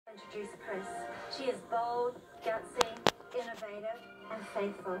introduce Chris. She is bold, gutsy, innovative, and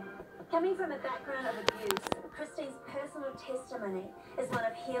faithful. Coming from a background of abuse, Christine's personal testimony is one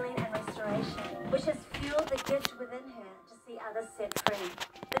of healing and restoration, which has fueled the gift within her to see others set free.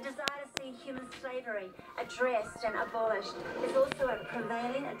 The desire to see human slavery addressed and abolished is also a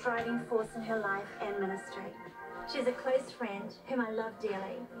prevailing driving force in her life and ministry. She is a close friend whom I love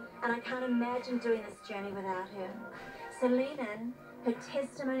dearly, and I can't imagine doing this journey without her. So lean in. Her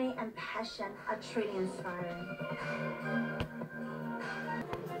testimony and passion are truly inspiring.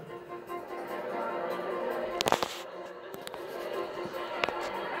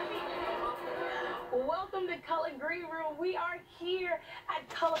 Welcome to Color Green Room. We are here at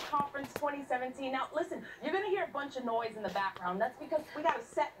Color Conference 2017. Now, listen, you're going to hear a bunch of noise in the background. That's because we got a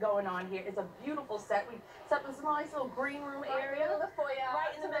set going on here. It's a beautiful set. We set up this nice little green room area. Right in the foyer.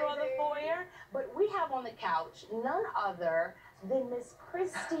 Right in the middle of the foyer. But we have on the couch none other than Miss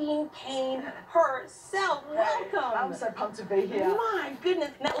Christine Caine herself. Welcome. I'm so pumped to be here. My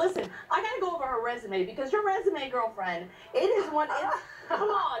goodness. Now, listen, I got to go over her resume because your resume, girlfriend, it is one... Come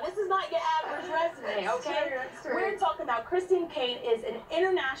on, this is not your average resume, okay? That's true. We're talking about Christine Caine is an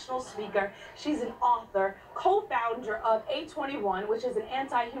international speaker. She's an author, co-founder of A21, which is an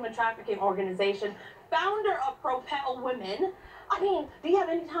anti-human trafficking organization, founder of Propel Women. I mean, do you have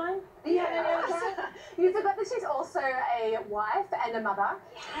any time? Do you have any other time? You forgot that she's also a wife and a mother.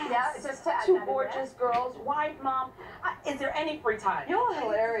 Yes. Yeah, just to add Two that in gorgeous girls, wife, mom. Is there any free time? You're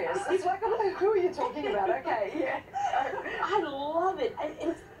hilarious. It's like, I'm like, who are you talking about? Okay, yeah. I love it.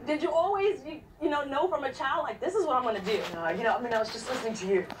 Did you always, know from a child, like, this is what I'm going to do? No, I mean, I was just listening to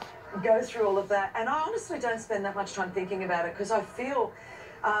you go through all of that, and I honestly don't spend that much time thinking about it because I feel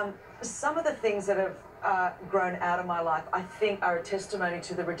some of the things that have grown out of my life, I think, are a testimony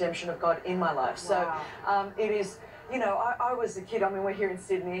to the redemption of God in my life. Wow. So it is, I was a kid. I mean, we're here in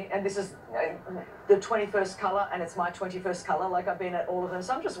Sydney, and this is the 21st colour, and it's my 21st colour. Like, I've been at all of them,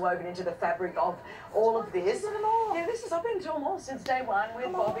 so I'm just woven into the fabric of all of this. Yeah, I've been to them all since day one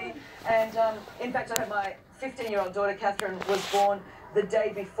with Bobby, and in fact, I had my 15-year-old daughter, Catherine, was born the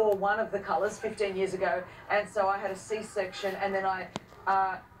day before one of the colours, 15 years ago, and so I had a C-section, and then I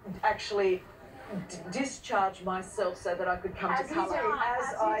actually discharged myself so that I could come to colour.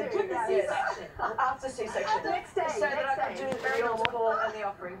 As I do, yes. After C-section. Next day. So that I could do the altar call and the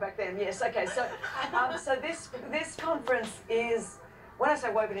offering back then. Yes, okay. So, so this conference is, when I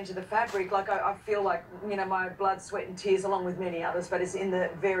say woven into the fabric, like I feel like, my blood, sweat and tears, along with many others, but it's in the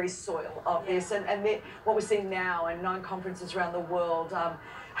very soil of this. And what we're seeing now, and 9 conferences around the world,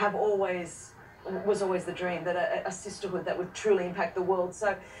 was always the dream, that a sisterhood that would truly impact the world.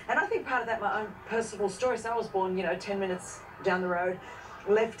 So, and I think part of that, my own personal story. So I was born, 10 minutes down the road,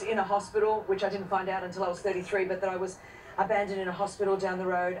 left in a hospital, which I didn't find out until I was 33, but that I was abandoned in a hospital down the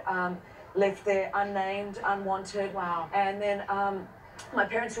road, left there unnamed, unwanted. Wow. And then my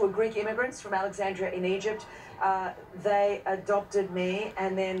parents, who were Greek immigrants from Alexandria in Egypt, they adopted me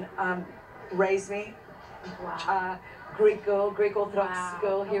and then raised me. Wow. Greek Orthodox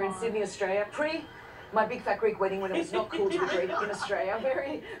girl here in Sydney, Australia. Pre my big fat Greek wedding, when it was not cool to be Greek in Australia.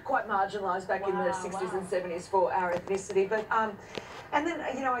 Quite marginalised back in the 60s and 70s for our ethnicity. But and then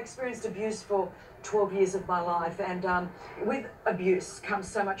I experienced abuse for 12 years of my life, and with abuse comes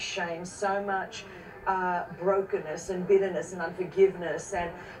so much shame, so much brokenness and bitterness and unforgiveness,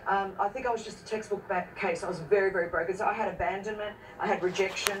 and I think I was just a textbook case. I was very, very broken. So I had abandonment, I had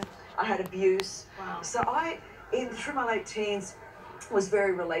rejection, I had abuse. Wow. So through my late teens, was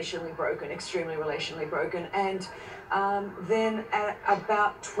very relationally broken, extremely relationally broken, and then at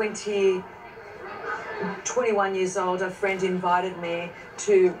about 21 years old, a friend invited me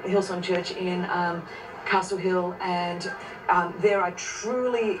to Hillsong Church in Castle Hill, and there I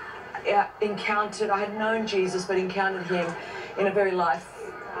truly encountered, I had known Jesus, but encountered him in a very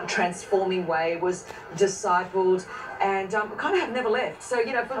life-transforming way, was discipled, and kind of have never left. So,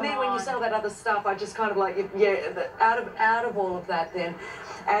 for me, when you say all that other stuff, I just kind of like, out of all of that then,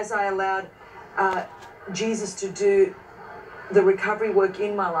 as I allowed Jesus to do the recovery work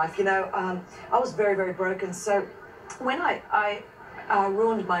in my life, I was very, very broken. So when I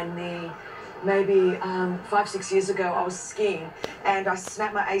ruined my knee, maybe 5-6 years ago, I was skiing and I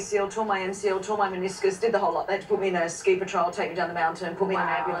snapped my ACL, tore my MCL, tore my meniscus, did the whole lot. They had to put me in a ski patrol, take me down the mountain, put me in an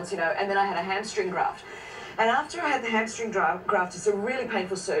ambulance, and then I had a hamstring graft. And after I had the hamstring graft, it's a really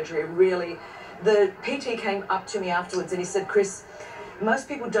painful surgery, really. The PT came up to me afterwards and he said, Chris, most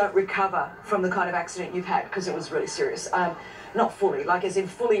people don't recover from the kind of accident you've had, because it was really serious. Not fully, like as in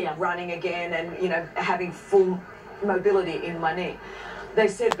fully running again and, having full mobility in my knee. They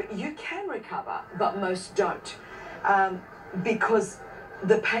said, but you can recover, but most don't. Because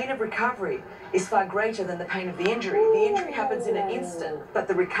the pain of recovery is far greater than the pain of the injury. The injury happens in an instant, but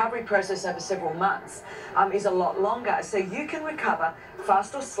the recovery process over several months is a lot longer. So you can recover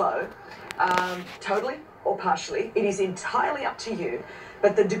fast or slow, totally or partially. It is entirely up to you.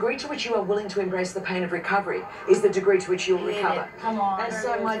 But the degree to which you are willing to embrace the pain of recovery is the degree to which you'll recover. Come on. And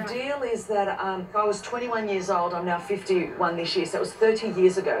so my deal is that I was 21 years old. I'm now 51 this year. So it was 30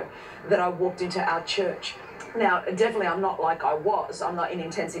 years ago that I walked into our church. Now, definitely I'm not like I was. I'm not in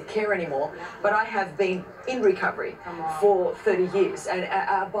intensive care anymore. But I have been in recovery for 30 years. And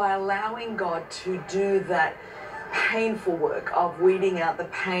by allowing God to do that painful work of weeding out the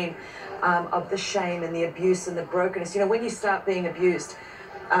pain of the shame and the abuse and the brokenness. You know, when you start being abused,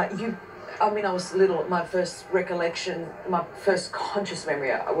 I was little. My first recollection, my first conscious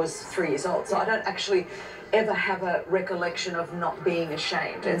memory, I was 3 years old. So I don't actually ever have a recollection of not being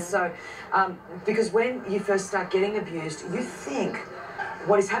ashamed. And so, because when you first start getting abused, you think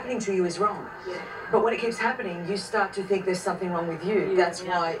what is happening to you is wrong. But when it keeps happening, you start to think there's something wrong with you. That's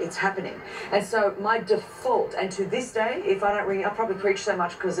why it's happening. And so my default, and to this day, if I don't ring, I'll probably preach so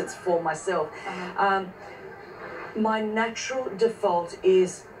much because it's for myself. My natural default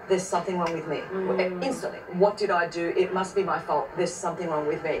is there's something wrong with me. Instantly. What did I do? It must be my fault. There's something wrong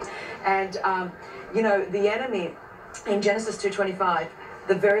with me. And, you know, the enemy in Genesis 2:25,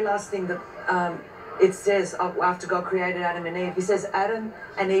 the very last thing that it says after God created Adam and Eve, he says Adam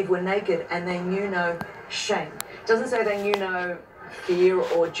and Eve were naked and they knew no shame. It doesn't say they knew no fear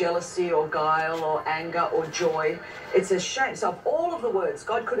or jealousy or guile or anger or joy. It says shame. So of all of the words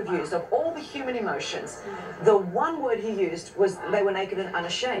God could have used, of all the human emotions, the one word he used was they were naked and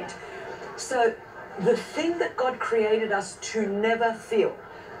unashamed. So the thing that God created us to never feel,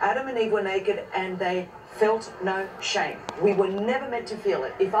 Adam and Eve were naked and they felt no shame. We were never meant to feel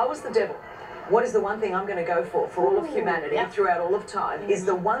it. If I was the devil, what is the one thing I'm going to go for all of humanity throughout all of time is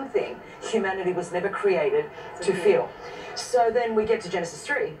the one thing humanity was never created to feel. So then we get to Genesis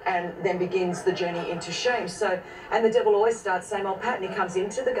 3 and then begins the journey into shame. So, and the devil always starts same old pattern. He comes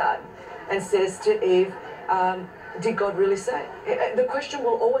into the garden and says to Eve, did God really say? The question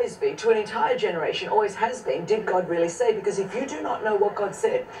will always be, to an entire generation, always has been, did God really say? Because if you do not know what God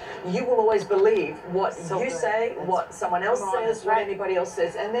said, you will always believe what you say, what someone else says, what anybody else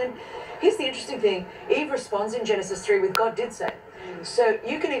says. And then here's the interesting thing. Eve responds in Genesis 3 with God did say. So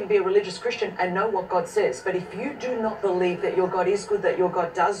you can even be a religious Christian and know what God says, but if you do not believe that your God is good, that your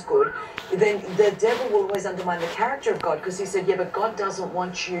God does good, then the devil will always undermine the character of God, because he said, yeah, but God doesn't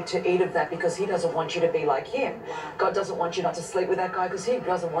want you to eat of that because he doesn't want you to be like him. God doesn't want you not to sleep with that guy because he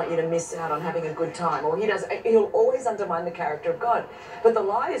doesn't want you to miss out on having a good time, or he'll always undermine the character of God. But the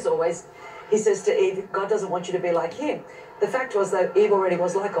lie is always, he says to Eve, God doesn't want you to be like him. The fact was that Eve already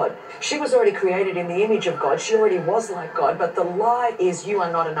was like God. She was already created in the image of God. She already was like God. But the lie is you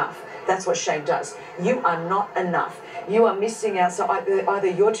are not enough. That's what shame does. You are not enough. You are missing out. So either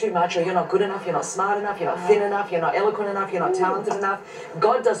you're too much, or you're not good enough, you're not smart enough, you're not thin enough, you're not eloquent enough, you're not talented enough.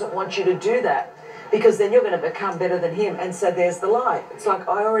 God doesn't want you to do that, because then you're going to become better than him. And so there's the lie. It's like,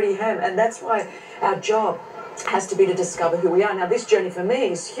 I already am. And that's why our job has to be to discover who we are. Now, this journey for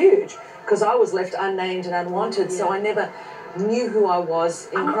me is huge, because I was left unnamed and unwanted, so I never knew who I was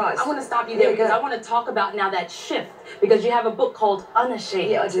in Christ. I want to stop you there because I want to talk about now that shift, because you have a book called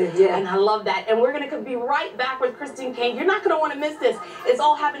Unashamed. Yeah, I do, yeah. And I love that. And we're going to be right back with Christine Caine. You're not going to want to miss this. It's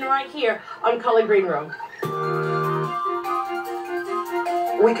all happening right here on Color Green Room.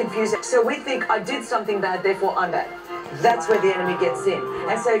 We confuse it. So we think I did something bad, therefore I'm bad. That's where the enemy gets in.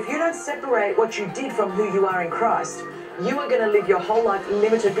 And so if you don't separate what you did from who you are in Christ, you are going to live your whole life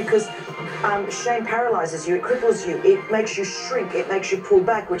limited, because shame paralyzes you, it cripples you, it makes you shrink, it makes you pull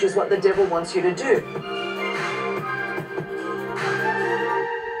back, which is what the devil wants you to do.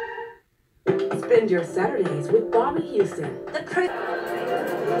 Spend your Saturdays with Bobby Houston.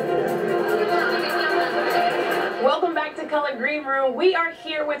 Welcome back to Color Green Room. We are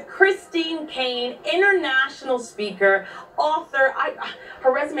here with Christine Caine, international speaker, author.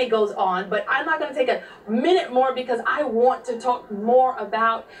 Her resume goes on, but I'm not going to take a minute more because I want to talk more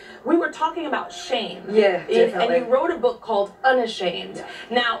about, we were talking about shame. Yeah, definitely. And you wrote a book called Unashamed.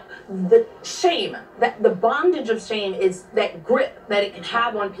 Now, the shame, the bondage of shame is that grip that it can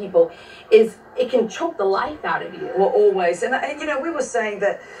have on people, is it can choke the life out of you. Well, always. And you know, we were saying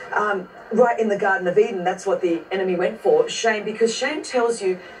that right in the Garden of Eden, that's what the enemy went for, shame, because shame tells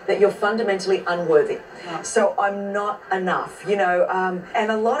you that you're fundamentally unworthy. So I'm not enough, you know,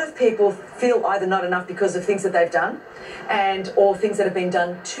 and a lot of people feel either not enough because of things that they've done or things that have been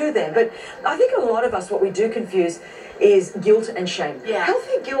done to them. But I think a lot of us, what we do confuse is guilt and shame. Yeah.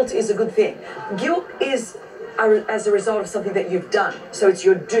 Healthy guilt is a good thing. Guilt is as a result of something that you've done. So it's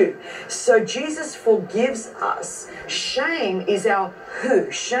your do. So Jesus forgives us. Shame is our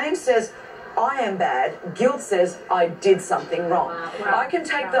who. Shame says, I am bad. Guilt says, I did something wrong. Wow. I can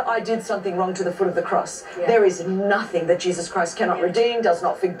take the I did something wrong to the foot of the cross. Yeah. There is nothing that Jesus Christ cannot redeem, does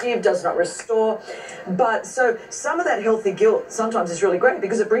not forgive, does not restore. But so some of that healthy guilt sometimes is really great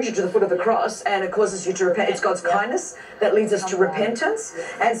because it brings you to the foot of the cross and it causes you to repent. It's God's kindness that leads us to repentance.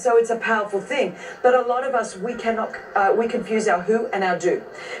 And so it's a powerful thing. But a lot of us, we confuse our who and our do.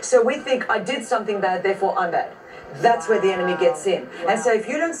 So we think I did something bad, therefore I'm bad. That's where the enemy gets in. And so if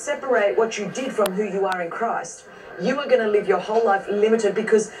you don't separate what you did from who you are in Christ, you are going to live your whole life limited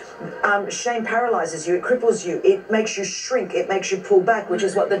because shame paralyzes you, it cripples you, it makes you shrink, it makes you pull back, which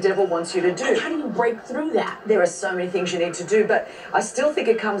is what the devil wants you to do. And how do you break through that? There are so many things you need to do, but I still think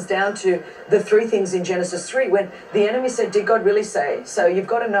it comes down to the three things in Genesis 3 when the enemy said, did God really say? So you've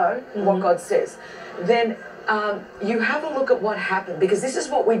got to know what God says. Then you have a look at what happened, because this is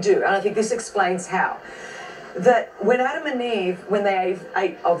what we do, and I think this explains how. That when Adam and Eve, when they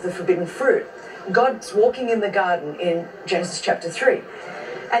ate of the forbidden fruit, God's walking in the garden in Genesis chapter 3.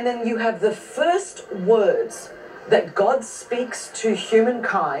 And then you have the first words that God speaks to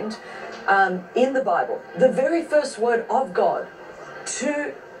humankind in the Bible. The very first word of God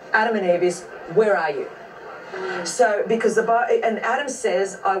to Adam and Eve is, where are you? So, because and Adam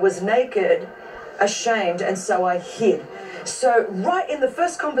says, I was naked, ashamed, and so I hid. So right in the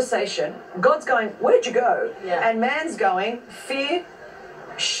first conversation, God's going, where'd you go? Yeah. And man's going, fear,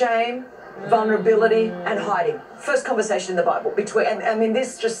 shame, vulnerability, and hiding. First conversation in the Bible. And I mean,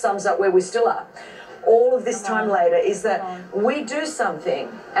 this just sums up where we still are. All of this time later is that we do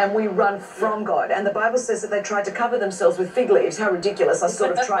something and we run from God. And the Bible says that they tried to cover themselves with fig leaves. How ridiculous. I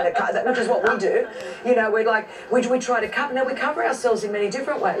sort of try to cover that, which is what we do. You know, we're like, we try to cover. Now, we cover ourselves in many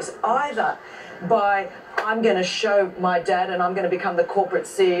different ways. Either by, I'm going to show my dad and I'm going to become the corporate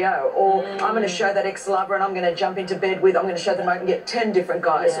CEO, or I'm going to show that ex-lover and I'm going to jump into bed with, I'm going to show them I can get 10 different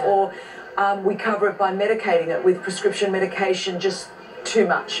guys, or we cover it by medicating it with prescription medication, just too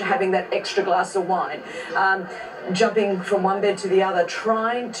much, having that extra glass of wine, jumping from one bed to the other,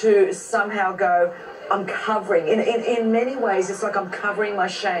 trying to somehow go, I'm covering. In many ways, it's like I'm covering my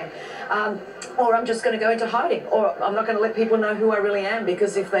shame. Or I'm just going to go into hiding, or I'm not going to let people know who I really am,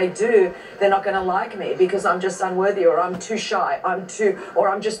 because if they do, they're not going to like me because I'm just unworthy, or I'm too shy, or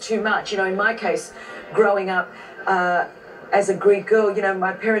I'm just too much. You know, in my case, growing up as a Greek girl, you know,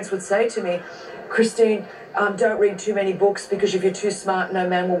 my parents would say to me, Christine, don't read too many books because if you're too smart, no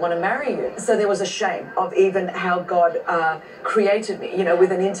man will want to marry you. So there was a shame of even how God created me, you know,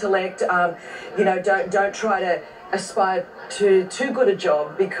 with an intellect. You know, don't try to aspire to too good a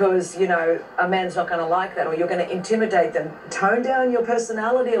job because, you know, a man's not going to like that, or you're going to intimidate them. Tone down your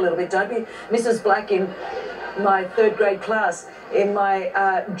personality a little bit. Don't be Mrs. Black in my third grade class. In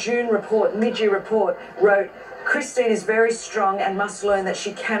my June report, mid-year report, wrote, Christine is very strong and must learn that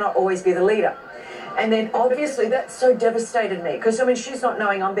she cannot always be the leader. And then obviously that so devastated me, because I mean, she's not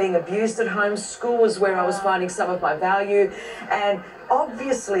knowing I'm being abused at home. School was where I was finding some of my value, and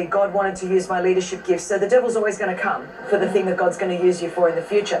obviously God wanted to use my leadership gifts, so the devil's always going to come for the thing that God's going to use you for in the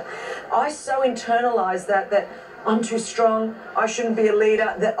future. I so internalized that I'm too strong, I shouldn't be a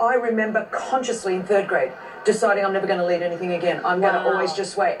leader, that I remember consciously in third grade deciding I'm never going to lead anything again. I'm going to always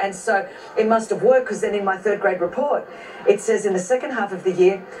just wait. And so it must have worked, because then in my third grade report, it says in the second half of the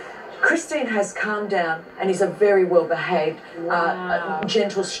year, Christine has calmed down and is a very well-behaved,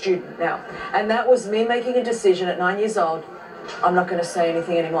 gentle student now. And that was me making a decision at 9 years old. I'm not going to say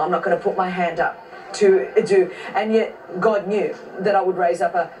anything anymore. I'm not going to put my hand up to do. And yet God knew that I would raise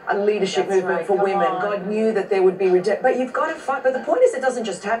up a leadership movement for women. God knew that there would be but you've got to fight. But the point is, it doesn't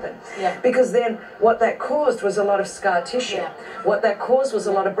just happen. Because then what that caused was a lot of scar tissue. What that caused was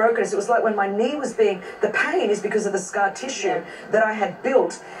a lot of brokenness. It was like when my knee was the pain is because of the scar tissue that I had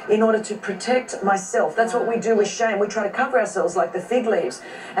built in order to protect myself. That's what we do with shame. We try to cover ourselves like the fig leaves.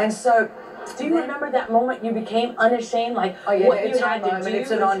 And so do you remember that moment you became unashamed? Like, what you had to do?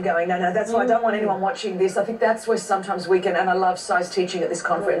 It's an ongoing. No, that's why I don't want anyone watching this. I think that's where sometimes we can, and I love size teaching at this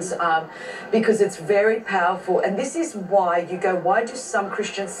conference because it's very powerful. And this is why you go, why do some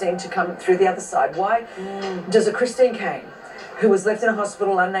Christians seem to come through the other side? Why does a Christine Caine, who was left in a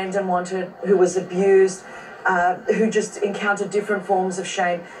hospital unnamed and wanted, who was abused, who just encountered different forms of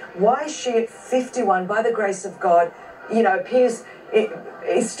shame, why is she at 51, by the grace of God, you know, appears...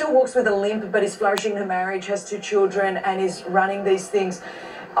 He still walks with a limp, but is flourishing in her marriage, has 2 children, and is running these things.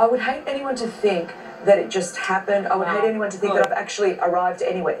 I would hate anyone to think that it just happened. I would hate anyone to think that I've actually arrived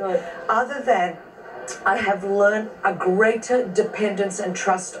anywhere. Other than I have learned a greater dependence and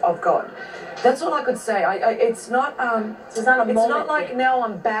trust of God. That's all I could say. It's not It's not a it's moment not like thing. now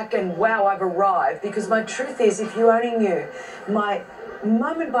I'm back and wow, I've arrived. Because my truth is, if you only knew my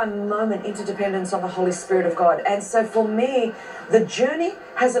moment by moment interdependence on the Holy Spirit of God. And so for me, the journey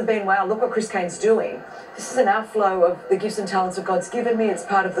hasn't been, wow, look what Chris Caine's doing. This is an outflow of the gifts and talents that God's given me. It's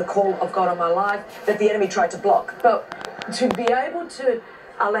part of the call of God on my life that the enemy tried to block. But to be able to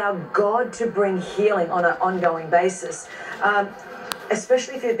allow God to bring healing on an ongoing basis,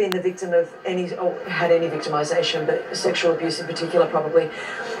 especially if you've been the victim of any, or had any victimization, but sexual abuse in particular probably,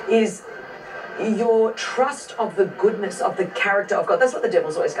 is your trust of the goodness of the character of God. That's what the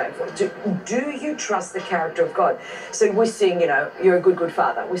devil's always going for. Do you trust the character of God? So we sing, you're a good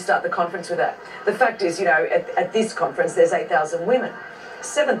father. We start the conference with that. The fact is, at this conference, there's 8,000 women.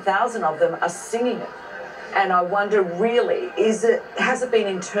 7,000 of them are singing it. And I wonder, really, has it been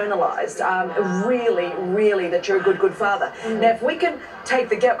internalized, really, that you're a good father? Now, if we can take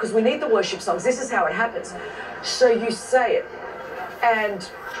the gap, because we need the worship songs, this is how it happens. So you say it, and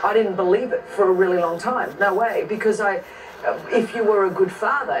I didn't believe it for a really long time. No way, because if you were a good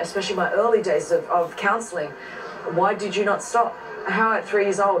father, especially my early days of counseling, why did you not stop? How at 3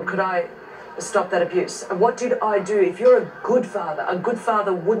 years old could I stop that abuse? What did I do? If you're a good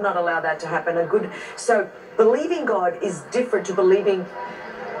father would not allow that to happen. So believing God is different to believing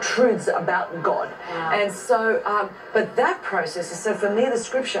truths about God. Wow. And so, but that process is, so for me, the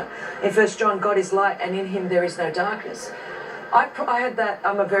scripture in 1 John, God is light and in him there is no darkness. I had that,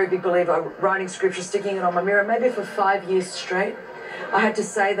 I'm a very big believer, writing scripture, sticking it on my mirror, maybe for 5 years straight. I had to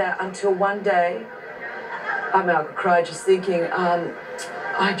say that until one day, I could cry just thinking,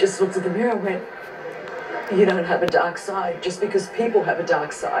 I just looked at the mirror and went, you don't have a dark side. Just because people have a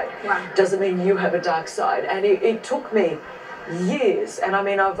dark side doesn't mean you have a dark side. And it took me years, and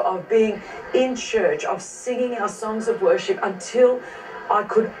of being in church, of singing our songs of worship, until I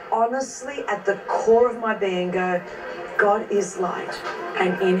could honestly, at the core of my being, go, God is light,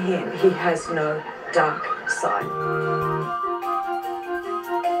 and in him he has no dark side.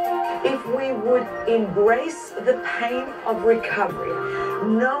 If we would embrace the pain of recovery,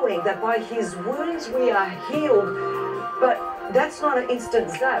 knowing that by his wounds we are healed, but that's not an instant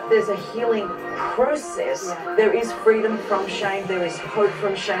zap. There's a healing process. Yeah. There is freedom from shame. There is hope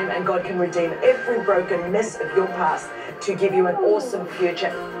from shame, and God can redeem every broken mess of your past to give you an awesome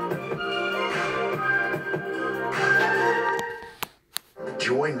future.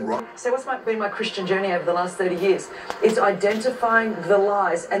 So what's been my Christian journey over the last 30 years? It's identifying the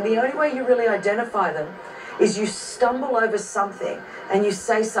lies. And the only way you really identify them is you stumble over something and you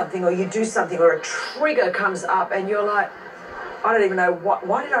say something or you do something, or a trigger comes up and you're like, I don't even know,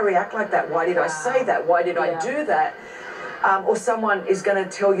 why did I react like that? Why did I say that? Why did I do that? Or someone is going to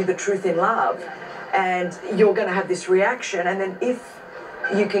tell you the truth in love and you're going to have this reaction. And then if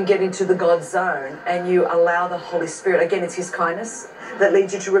you can get into the God zone and you allow the Holy Spirit, again, it's his kindness that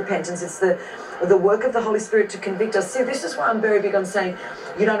leads you to repentance. It's the work of the Holy Spirit to convict us. See, this is why I'm very big on saying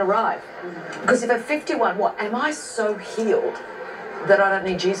you don't arrive. Because if at 51, am I so healed that I don't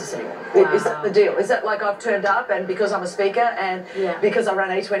need Jesus anymore? Wow. Is that the deal? Is that like I've turned up and because I'm a speaker and because I run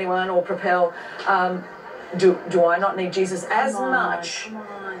A21 or Propel, do I not need Jesus as much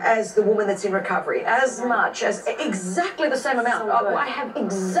as the woman that's in recovery? As much as exactly the same amount. I have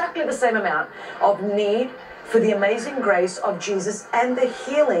exactly the same amount of need for the amazing grace of Jesus and the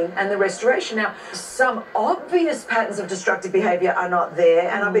healing and the restoration. Now, some obvious patterns of destructive behavior are not there,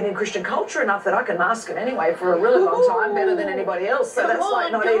 and I've been in Christian culture enough that I can mask it anyway for a really long time, better than anybody else. So that's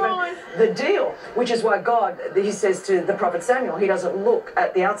like not even the deal, which is why God, he says to the prophet Samuel, he doesn't look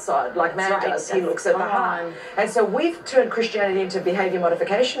at the outside like man does, he looks at the heart. And so we've turned Christianity into a behavior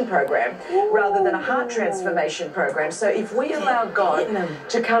modification program rather than a heart transformation program. So if we allow God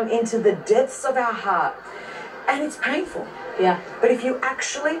to come into the depths of our heart, and it's painful. Yeah. But if you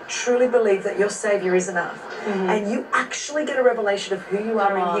actually truly believe that your Savior is enough, and you actually get a revelation of who you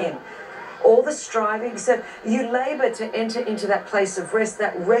are in him, all the striving, so you labor to enter into that place of rest,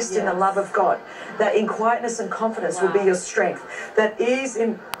 that rest in the love of God, that in quietness and confidence will be your strength, that is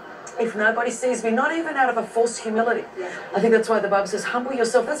in, if nobody sees me, not even out of a false humility. I think that's why the Bible says, humble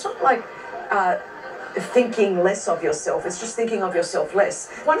yourself. That's not like thinking less of yourself. It's just thinking of yourself less.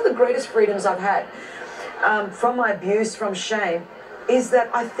 One of the greatest freedoms I've had from my abuse, from shame, is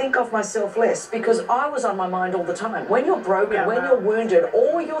that I think of myself less, because I was on my mind all the time. When you're broken, when you're wounded,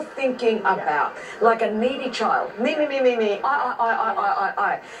 all you're thinking about, like a needy child, me,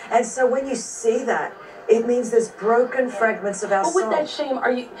 I. And so when you see that, It means there's broken fragments of our But soul. with that shame,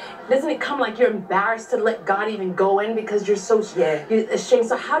 doesn't it come like you're embarrassed to let God even go in because you're so you're ashamed?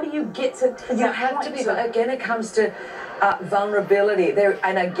 So how do you get to You have to be, again, it comes to vulnerability.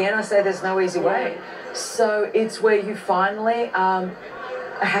 And again, I say there's no easy way. So it's where you finally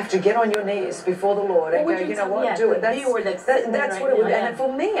have to get on your knees before the Lord and go, you know what, do it. That's what it would be. And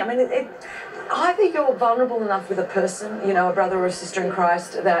for me, I mean, either you're vulnerable enough with a person, you know, a brother or a sister in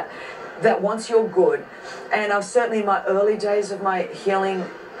Christ that wants your good. And I've certainly in my early days of my healing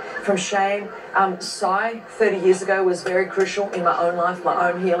from shame, 30 years ago was very crucial in my own life,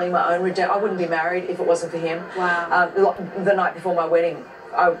 my own healing, my own redemption. I wouldn't be married if it wasn't for him. Wow. The night before my wedding,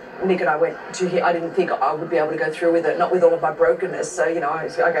 Nick and I went to him. I didn't think I would be able to go through with it, not with all of my brokenness. So, you know, I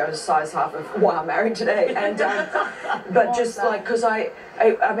go a size half of why I'm married today. And but just like, because I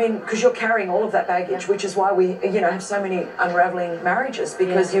mean, because you're carrying all of that baggage, which is why we, you know, have so many unraveling marriages,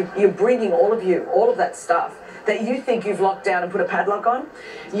 because you're bringing all of that stuff that you think you've locked down and put a padlock on.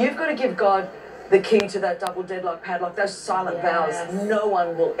 You've got to give God the key to that double deadlock padlock, those silent vows. No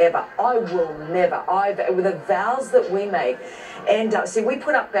one will ever, I will never, with the vows that we make end up, see, we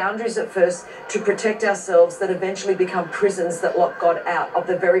put up boundaries at first to protect ourselves that eventually become prisons that lock God out of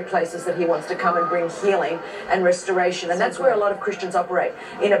the very places that he wants to come and bring healing and restoration. And that's where a lot of Christians operate,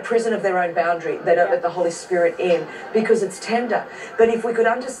 in a prison of their own boundary. They don't let the Holy Spirit in because it's tender. But if we could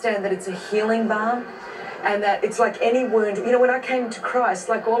understand that it's a healing balm, and that it's like any wound. You know, when I came to Christ,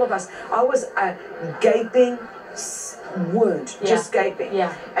 like all of us, I was a gaping wound, just gaping.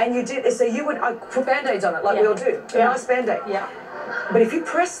 Yeah. And you did, so you would put Band-Aids on it, like we all do. A nice Band-Aid. Yeah. But if you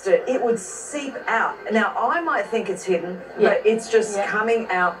pressed it, it would seep out. Now, I might think it's hidden, but it's just coming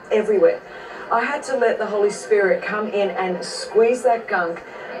out everywhere. I had to let the Holy Spirit come in and squeeze that gunk,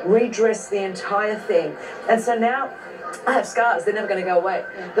 redress the entire thing. And so now, I have scars, they're never going to go away.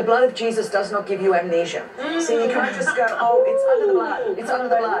 The blood of Jesus does not give you amnesia. So you can't just go, oh, it's under the blood, it's under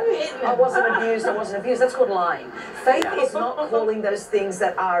the blood. I wasn't abused, that's called lying. Faith is not calling those things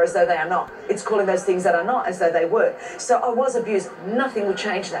that are as though they are not. It's calling those things that are not as though they were. So I was abused, nothing would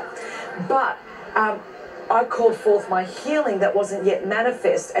change that. But I called forth my healing that wasn't yet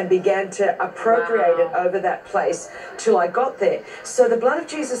manifest and began to appropriate it over that place till I got there. So the blood of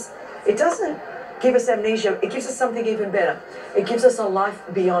Jesus, it doesn't give us amnesia, it gives us something even better. It gives us a life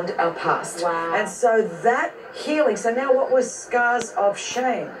beyond our past. Wow. And so that healing, so now what was scars of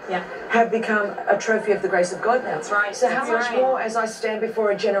shame have become a trophy of the grace of God now. That's right. So how much more as I stand before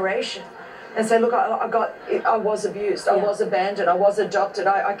a generation and say, look, I was abused, I was abandoned, I was adopted,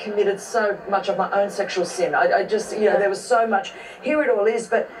 I committed so much of my own sexual sin. I just, you know, there was so much. Here it all is,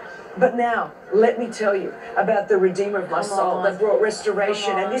 but now, let me tell you about the Redeemer of my soul that brought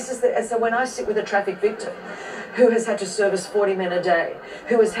restoration. And this is and so when I sit with a traffic victim who has had to service 40 men a day,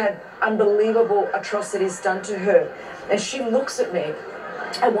 who has had unbelievable atrocities done to her, and she looks at me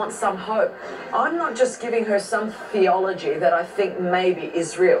and wants some hope, I'm not just giving her some theology that I think maybe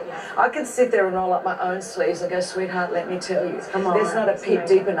is real. I can sit there and roll up my own sleeves and go, sweetheart, let me tell you, there's not a pit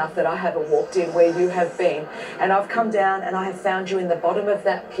deep enough that I haven't walked in where you have been. And I've come down and I have found you in the bottom of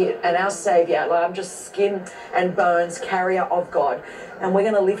that pit, and our Savior, like I'm just skin and bones, carrier of God. And we're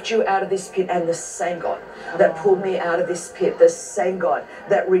going to lift you out of this pit, and the same God that pulled me out of this pit, the same God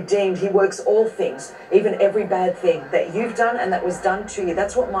that redeemed, he works all things, even every bad thing that you've done and that was done to you.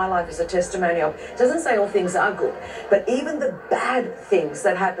 That's what my life is a testimony of. It doesn't say all things are good, but even the bad things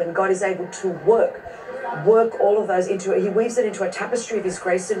that happen, God is able to work all of those into it. He weaves it into a tapestry of his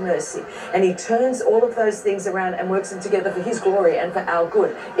grace and mercy, and he turns all of those things around and works them together for his glory and for our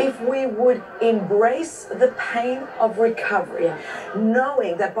good. If we would embrace the pain of recovery,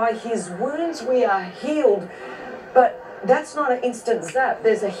 knowing that by his wounds we are healed, but that's not an instant zap.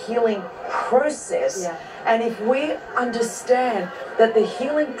 There's a healing process. And if we understand that the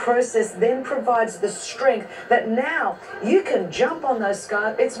healing process then provides the strength that now you can jump on those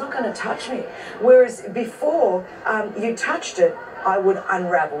scars, it's not going to touch me. Whereas before you touched it, I would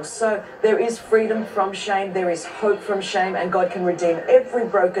unravel. So there is freedom from shame, there is hope from shame, and God can redeem every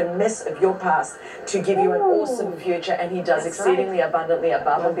broken mess of your past to give you an awesome future, and he does exceedingly abundantly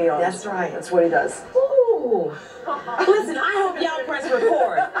above and beyond. That's right. That's what he does. Ooh. Listen, I hope y'all press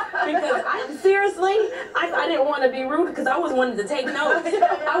record, because seriously, I didn't want to be rude because I was wanting to take notes.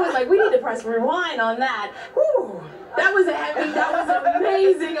 I was like, we need to press rewind on that. Woo. That was an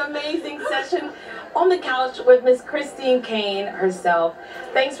amazing, amazing session on the couch with Miss Christine Caine herself.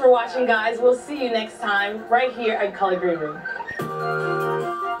 Thanks for watching, guys. We'll see you next time right here at Color Green Room.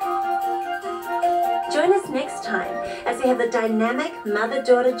 Join us next time as we have the dynamic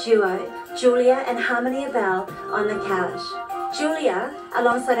mother-daughter duo, Julia and Harmony Abel, on the couch. Julia,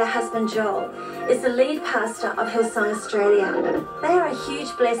 alongside her husband Joel, is the lead pastor of Hillsong Australia. They are a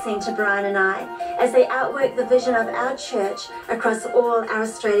huge blessing to Brian and I as they outwork the vision of our church across all our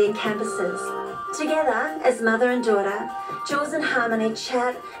Australian campuses. Together, as mother and daughter, Jules and Harmony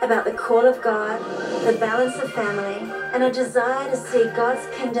chat about the call of God, the balance of family, and a desire to see God's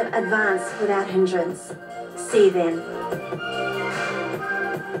kingdom advance without hindrance. See you then.